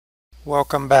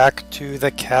Welcome back to the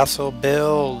castle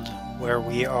build, where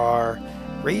we are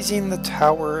raising the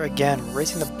tower again,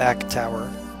 raising the back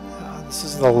tower. This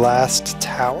is the last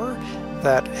tower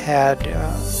that had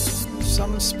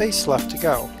some space left to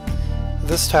go.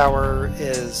 This tower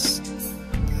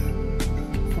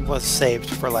was saved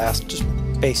for last, just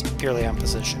based purely on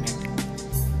positioning.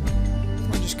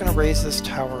 We're just going to raise this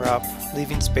tower up,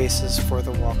 leaving spaces for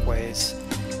the walkways,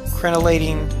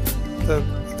 crenellating the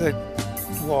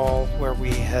wall where we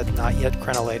had not yet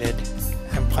crenellated,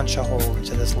 and punch a hole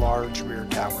into this large rear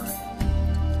tower.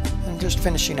 And just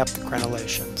finishing up the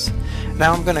crenellations.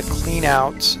 Now I'm going to clean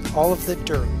out all of the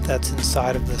dirt that's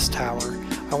inside of this tower.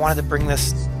 I wanted to bring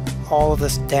all of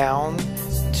this down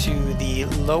to the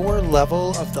lower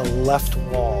level of the left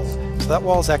wall. So that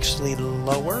wall is actually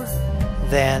lower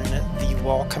than the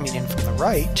wall coming in from the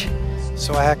right.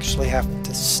 So I actually have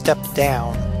to step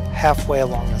down halfway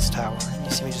along this tower.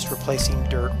 You see me just replacing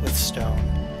dirt with stone.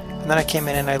 And then I came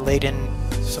in and I laid in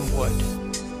some wood.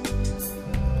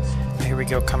 Now here we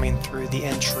go, coming through the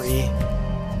entry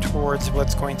towards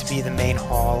what's going to be the main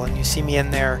hall. And you see me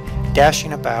in there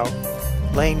dashing about,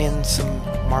 laying in some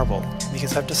marble,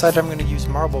 because I've decided I'm going to use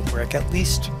marble brick, at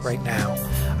least right now.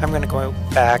 I'm going to go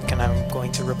back and I'm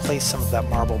going to replace some of that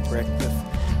marble brick with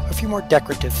a few more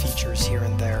decorative features here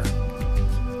and there.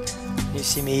 You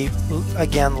see me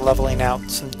again leveling out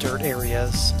some dirt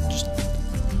areas, just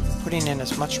putting in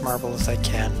as much marble as I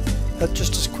can, but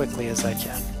just as quickly as I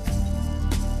can.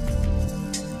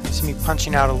 You see me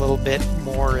punching out a little bit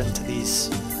more into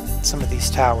some of these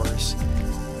towers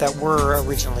that were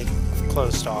originally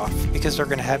closed off, because they're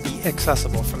going to be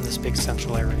accessible from this big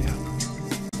central area.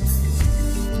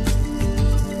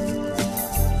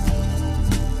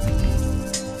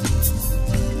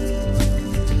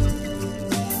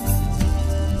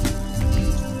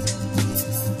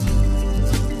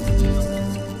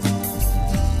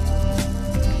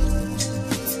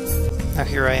 Now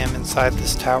here I am inside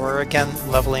this tower again,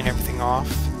 leveling everything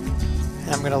off, and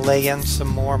I'm going to lay in some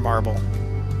more marble.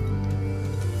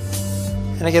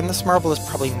 And again, this marble is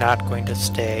probably not going to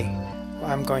stay.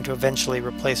 I'm going to eventually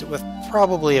replace it with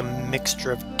probably a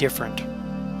mixture of different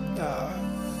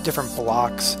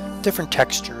blocks, different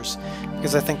textures,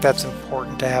 because I think that's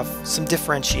important to have some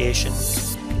differentiation.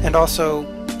 And also,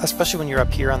 especially when you're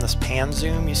up here on this pan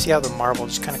zoom, you see how the marble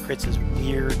just kind of creates this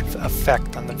weird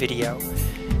effect on the video.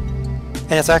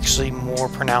 And it's actually more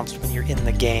pronounced when you're in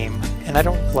the game, and I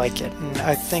don't like it, and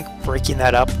I think breaking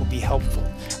that up will be helpful.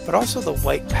 But also the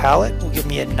white palette will give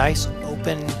me a nice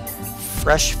open,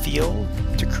 fresh feel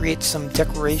to create some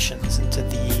decorations into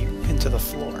the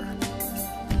floor.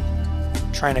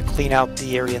 Trying to clean out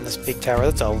the area in this big tower.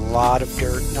 That's a lot of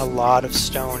dirt and a lot of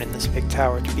stone in this big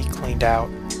tower to be cleaned out.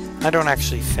 I don't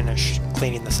actually finish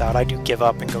cleaning this out. I do give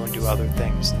up and go and do other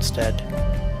things instead.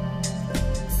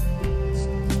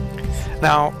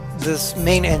 Now, this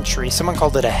main entry, someone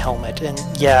called it a helmet, and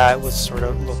yeah, it was sort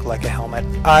of looked like a helmet.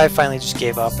 I finally just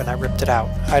gave up and I ripped it out.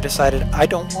 I decided I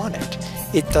don't want it.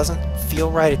 It doesn't feel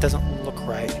right, it doesn't look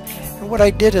right. And what I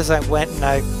did is I went and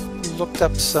I looked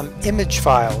up some image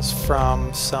files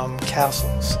from some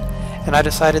castles. And I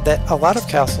decided that a lot of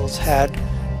castles had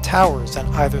towers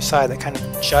on either side that kind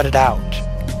of jutted out.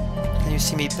 And you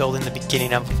see me building the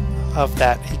beginning of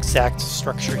that exact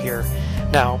structure here.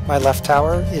 Now, my left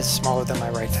tower is smaller than my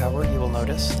right tower, you will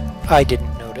notice. I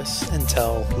didn't notice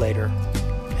until later,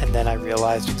 and then I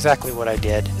realized exactly what I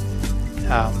did, and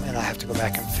I have to go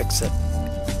back and fix it.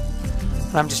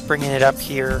 And I'm just bringing it up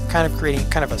here, kind of creating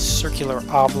kind of a circular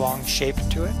oblong shape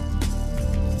to it.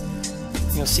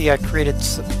 You'll see I created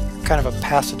kind of a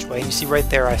passageway, and you see right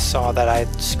there I saw that I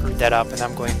had screwed that up, and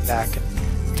I'm going back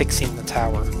and fixing the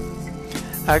tower.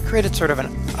 I created sort of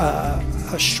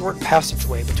a short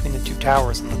passageway between the two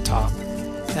towers on the top,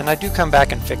 and I do come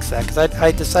back and fix that because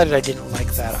I decided I didn't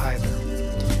like that either.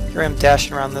 Here I am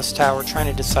dashing around this tower trying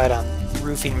to decide on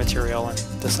roofing material, and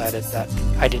decided that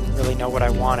I didn't really know what I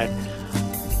wanted.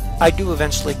 I do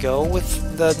eventually go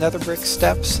with the nether brick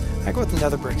steps. I go with the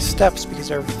nether brick steps because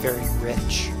they're very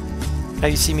rich. Now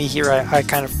you see me here, I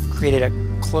kind of created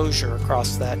a closure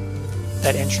across that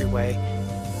entryway,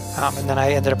 and then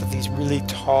I ended up with these really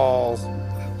tall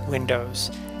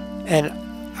windows, and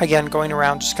again going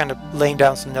around just kind of laying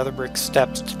down some nether brick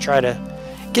steps to try to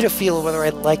get a feel of whether I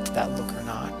liked that look or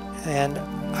not, and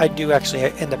I do actually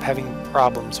end up having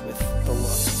problems with the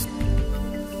look.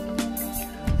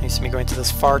 And you see me going to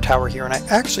this far tower here, and I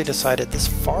actually decided this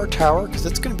far tower, because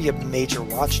it's going to be a major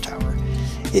watchtower,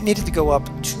 it needed to go up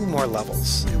 2 more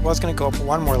levels. It was going to go up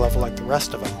 1 more level like the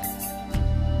rest of them,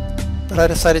 but I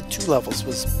decided 2 levels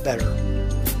was better.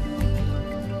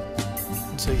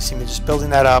 So you see me just building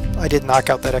that up. I did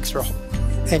knock out that extra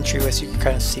entryway so you can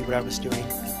kind of see what I was doing.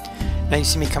 Now you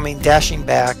see me dashing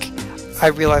back. I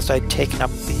realized I'd taken up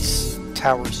these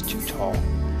towers too tall.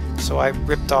 So I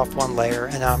ripped off one layer,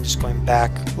 and now I'm just going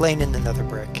back, laying in another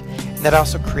brick. And that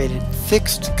also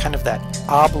fixed kind of that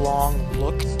oblong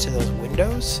look to those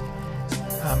windows.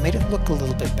 Made it look a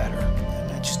little bit better.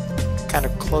 And I just kind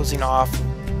of closing off,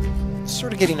 and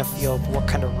sort of getting a feel of what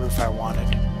kind of roof I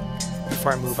wanted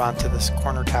before I move on to this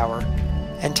corner tower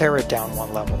and tear it down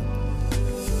one level.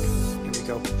 Here we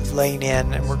go, laying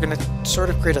in, and we're going to sort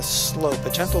of create a slope, a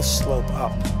gentle slope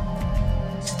up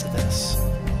to this.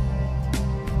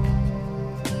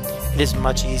 It is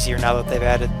much easier now that they've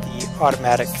added the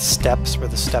automatic steps, where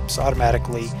the steps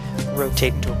automatically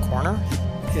rotate into a corner.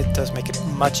 It does make it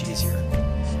much easier.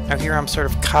 Now here I'm sort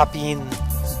of copying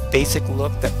the basic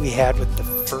look that we had with the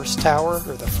first tower,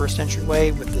 or the first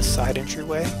entryway with the side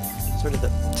entryway. Sort of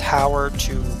the tower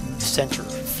to center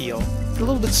feel. But a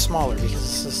little bit smaller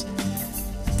because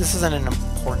this isn't an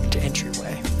important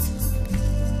entryway.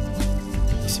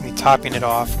 You see me topping it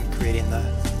off and creating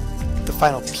the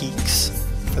final peaks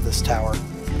for this tower.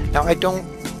 Now I don't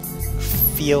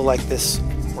feel like this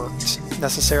worked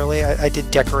necessarily. I did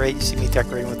decorate. You see me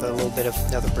decorating with a little bit of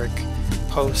nether brick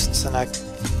posts, and I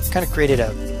kind of created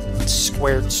a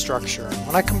squared structure.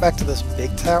 When I come back to this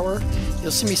big tower,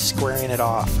 you'll see me squaring it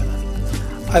off. And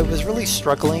I was really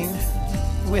struggling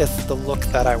with the look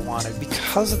that I wanted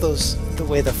because of the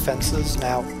way the fences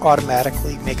now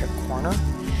automatically make a corner.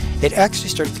 It actually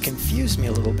started to confuse me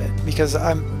a little bit because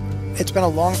it's been a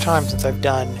long time since I've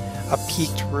done a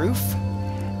peaked roof,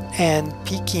 and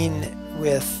peaking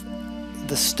with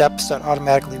the steps that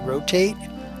automatically rotate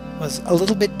was a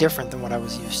little bit different than what I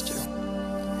was used to.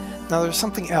 Now there's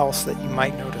something else that you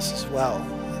might notice as well.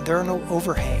 There are no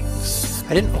overhangs.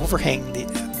 I didn't overhang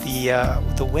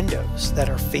the windows that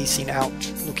are facing out,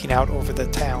 looking out over the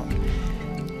town.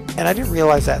 And I didn't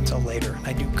realize that until later. And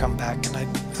I do come back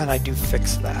and I do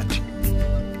fix that.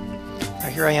 Now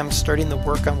here I am starting the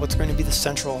work on what's going to be the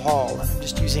central hall. And I'm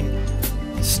just using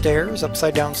stairs,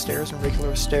 upside down stairs and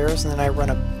regular stairs, and then I run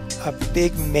a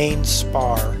big main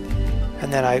spar,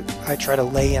 and then I try to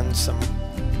lay in some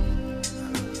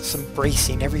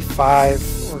bracing every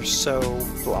 5 or so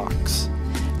blocks.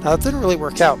 Now that didn't really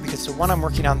work out because the one I'm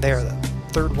working on there, the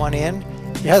third one in,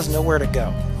 it has nowhere to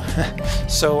go.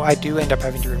 So I do end up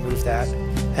having to remove that,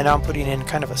 and now I'm putting in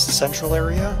kind of a central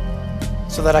area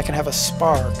so that I can have a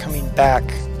spar coming back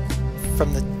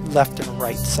from the left and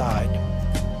right side.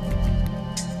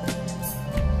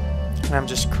 And I'm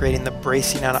just creating the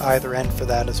bracing on either end for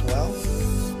that as well,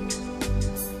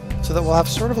 so that we'll have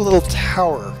sort of a little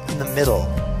tower in the middle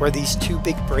where these two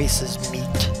big braces meet.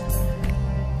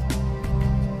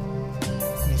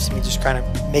 You see me just kind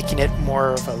of making it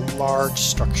more of a large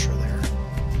structure there.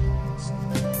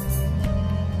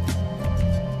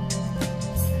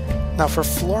 Now for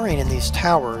flooring in these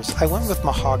towers, I went with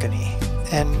mahogany,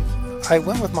 and I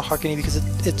went with mahogany because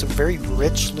it's a very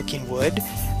rich looking wood.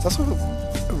 It's also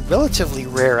relatively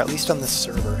rare, at least on this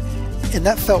server, and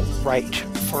that felt right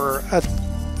for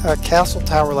a castle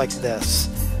tower like this.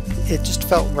 It just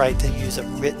felt right to use a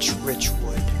rich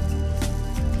wood.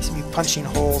 You see me punching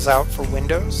holes out for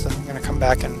windows, and I'm going to come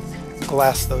back and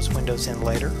glass those windows in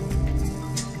later.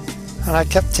 And I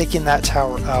kept taking that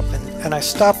tower up, and I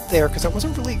stopped there because I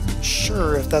wasn't really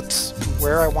sure if that's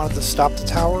where I wanted to stop the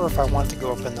tower or if I wanted to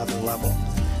go up another level.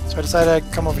 So I decided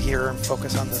I'd come over here and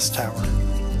focus on this tower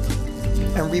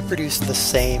and reproduce the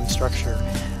same structure.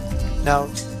 Now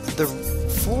the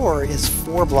floor is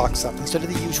 4 blocks up instead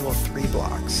of the usual 3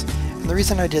 blocks. And the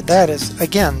reason I did that is,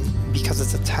 again, because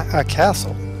it's a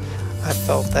castle. I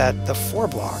felt that the 4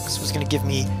 blocks was going to give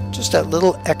me just that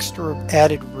little extra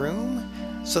added room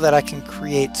so that I can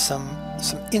create some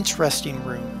interesting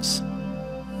rooms.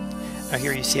 Now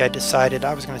here you see I decided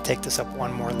I was going to take this up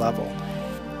one more level.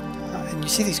 And you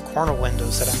see these corner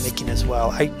windows that I'm making as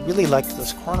well. I really liked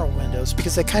those corner windows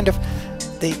because they kind of,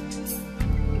 they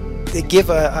give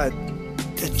a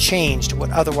change to what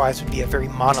otherwise would be a very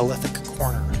monolithic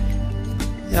corner.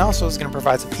 And also is going to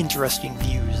provide some interesting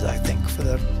views, I think, for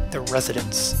the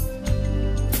residents.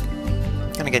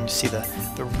 And again, you see the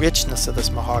richness of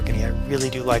this mahogany. I really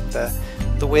do like the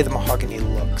way the mahogany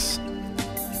looks.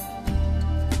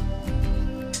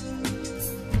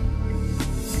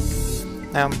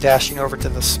 Now I'm dashing over to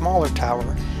the smaller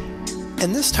tower.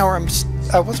 And this tower,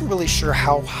 I wasn't really sure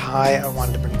how high I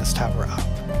wanted to bring this tower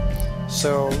up.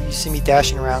 So you see me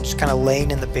dashing around, just kind of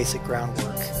laying in the basic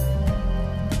groundwork.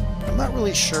 I'm not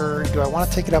really sure, do I want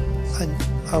to take it up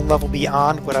a level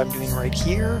beyond what I'm doing right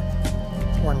here,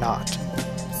 or not?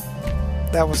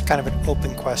 that was kind of an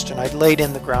open question. I laid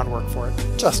in the groundwork for it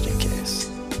just in case.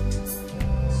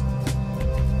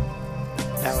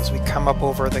 Now as we come up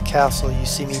over the castle, you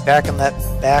see me back in that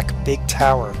back big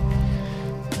tower.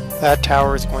 That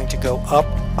tower is going to go up,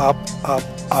 up, up,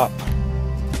 up.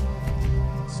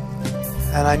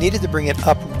 And I needed to bring it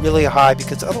up really high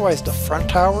because otherwise the front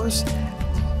towers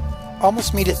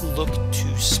almost made it look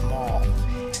too small.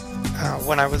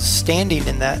 When I was standing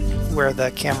in that where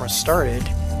the camera started,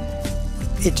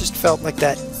 it just felt like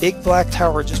that big black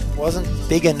tower just wasn't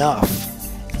big enough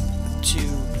to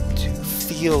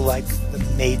feel like the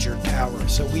major tower.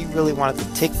 So we really wanted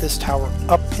to take this tower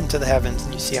up into the heavens,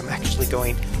 and you see I'm actually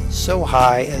going so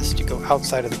high as to go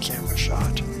outside of the camera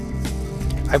shot.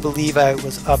 I believe I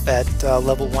was up at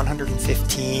level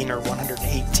 115 or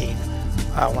 118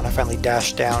 when I finally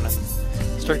dashed down and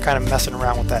started kind of messing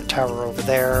around with that tower over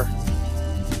there,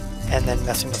 and then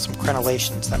messing with some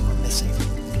crenellations that were missing.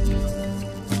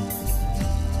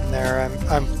 And there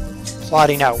I'm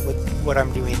plotting out what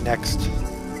I'm doing next.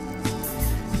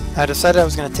 I decided I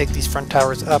was going to take these front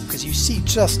towers up because you see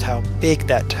just how big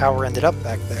that tower ended up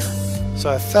back there. So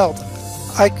I felt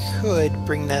I could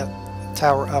bring that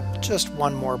tower up just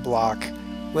one more block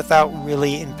without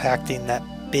really impacting that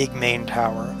big main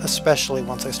tower, especially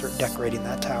once I start decorating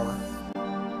that tower.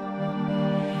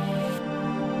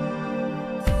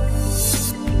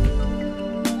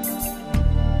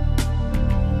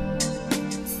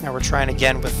 Now we're trying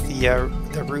again with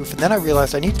the roof, and then I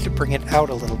realized I needed to bring it out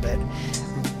a little bit.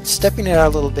 Stepping it out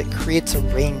a little bit creates a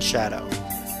rain shadow,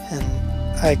 and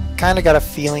I kind of got a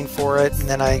feeling for it, and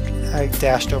then I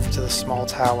dashed over to the small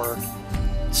tower.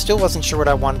 Still wasn't sure what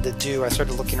I wanted to do. I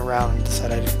started looking around and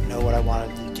decided I didn't know what I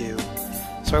wanted to do.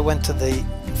 So I went to the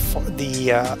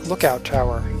lookout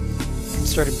tower and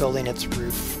started building its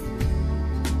roof.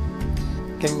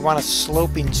 Again, we want a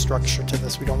sloping structure to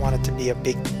this. We don't want it to be a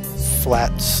big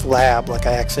flat slab like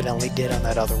I accidentally did on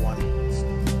that other one.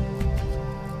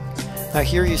 Now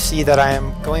here you see that I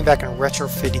am going back and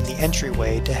retrofitting the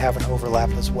entryway to have an overlap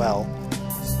as well.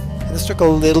 And this took a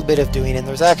little bit of doing, and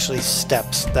there's actually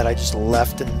steps that I just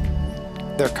left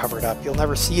and they're covered up. You'll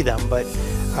never see them, but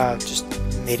just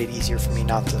made it easier for me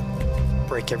not to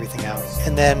break everything out.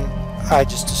 And then I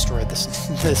just destroyed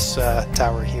this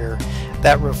tower here.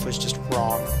 That roof was just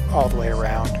wrong all the way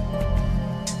around.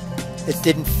 It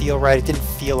didn't feel right. It didn't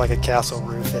feel like a castle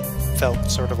roof. It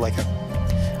felt sort of like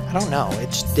I don't know, it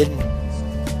just didn't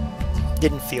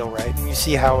feel right. And you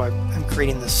see how I'm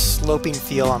creating this sloping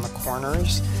feel on the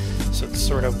corners, so it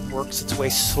sort of works its way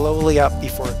slowly up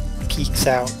before it peaks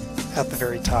out at the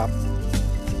very top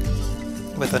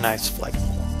with a nice flagpole.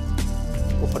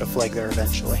 We'll put a flag there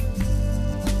eventually.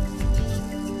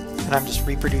 And I'm just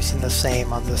reproducing the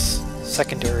same on this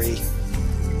secondary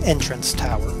entrance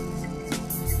tower.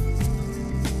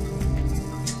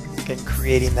 Again,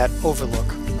 creating that overlook,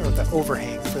 or the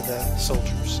overhang for the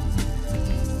soldiers.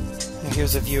 And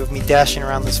here's a view of me dashing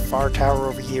around this far tower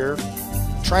over here,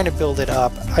 trying to build it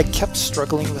up. I kept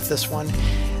struggling with this one.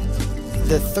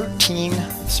 The 13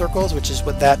 circles, which is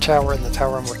what that tower and the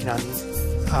tower I'm working on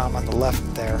the left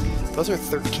there, those are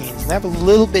 13s. And they have a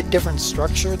little bit different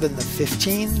structure than the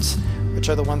 15s, which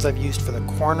are the ones I've used for the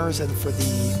corners and for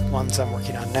the ones I'm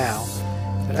working on now.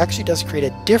 It actually does create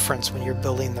a difference when you're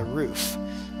building the roof.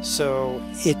 So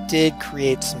it did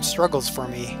create some struggles for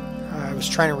me. I was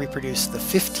trying to reproduce the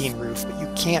 15 roof, but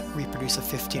you can't reproduce a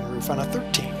 15 roof on a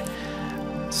 13.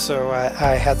 So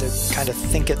I had to kind of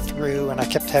think it through, and I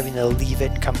kept having to leave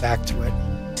it and come back to it.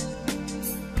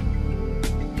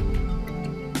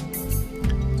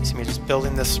 You see me just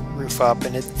building this roof up,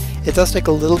 and it does take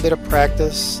a little bit of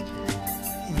practice.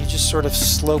 And you just sort of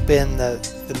slope in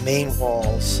the main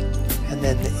walls, and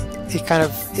then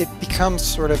it becomes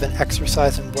sort of an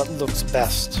exercise in what looks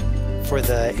best for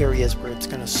the areas where it's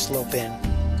going to slope in.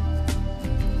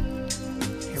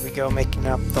 Here we go, making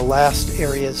up the last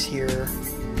areas here,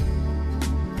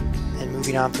 and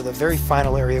moving on to the very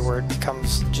final area where it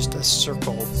becomes just a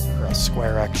circle, or a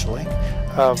square actually,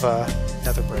 of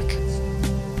nether brick.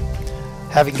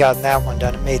 Having gotten that one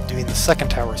done, it made doing the second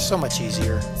tower so much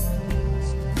easier.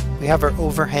 We have our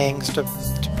overhangs to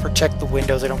protect the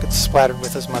windows. They don't get splattered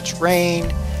with as much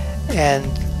rain, and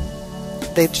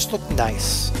they just look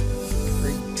nice.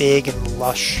 Very big and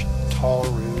lush, tall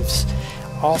roofs.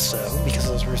 Also, because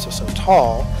those roofs are so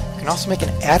tall, you can also make an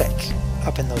attic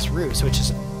up in those roofs, which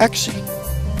is actually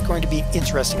going to be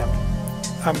interesting.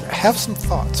 I have some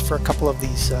thoughts for a couple of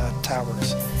these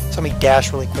towers. So let me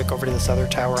dash really quick over to this other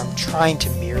tower. I'm trying to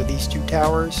mirror these two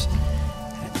towers.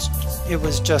 It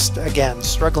was just, again,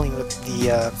 struggling with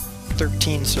the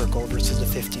 13 circle versus the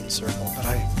 15 circle, but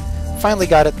I finally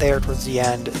got it there towards the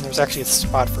end, and there's actually a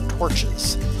spot for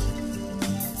torches.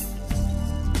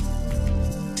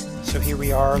 So here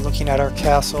we are looking at our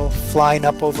castle, flying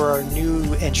up over our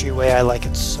new entryway. I like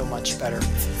it so much better.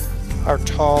 Our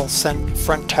tall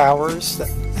front towers that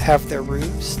have their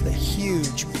roofs, the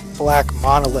huge black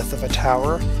monolith of a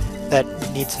tower that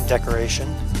needs some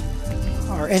decoration.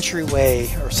 Our entryway,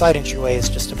 or side entryway, is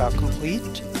just about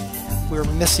complete. We're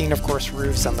missing, of course,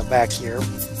 roofs on the back here.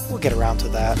 We'll get around to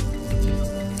that.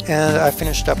 And I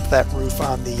finished up that roof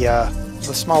on the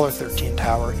smaller 13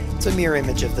 tower. It's a mirror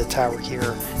image of the tower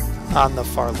here on the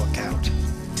far lookout.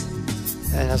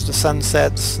 And as the sun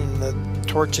sets and the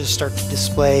torches start to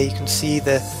display, you can see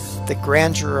the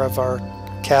grandeur of our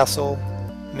castle,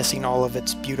 missing all of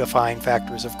its beautifying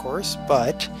factors, of course,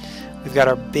 but we've got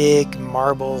our big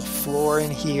marble floor in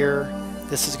here.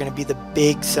 This is going to be the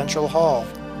big central hall.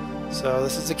 So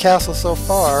this is the castle so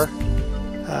far.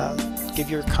 Give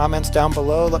your comments down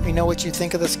below. Let me know what you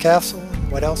think of this castle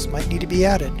and what else might need to be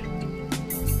added.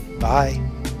 Bye.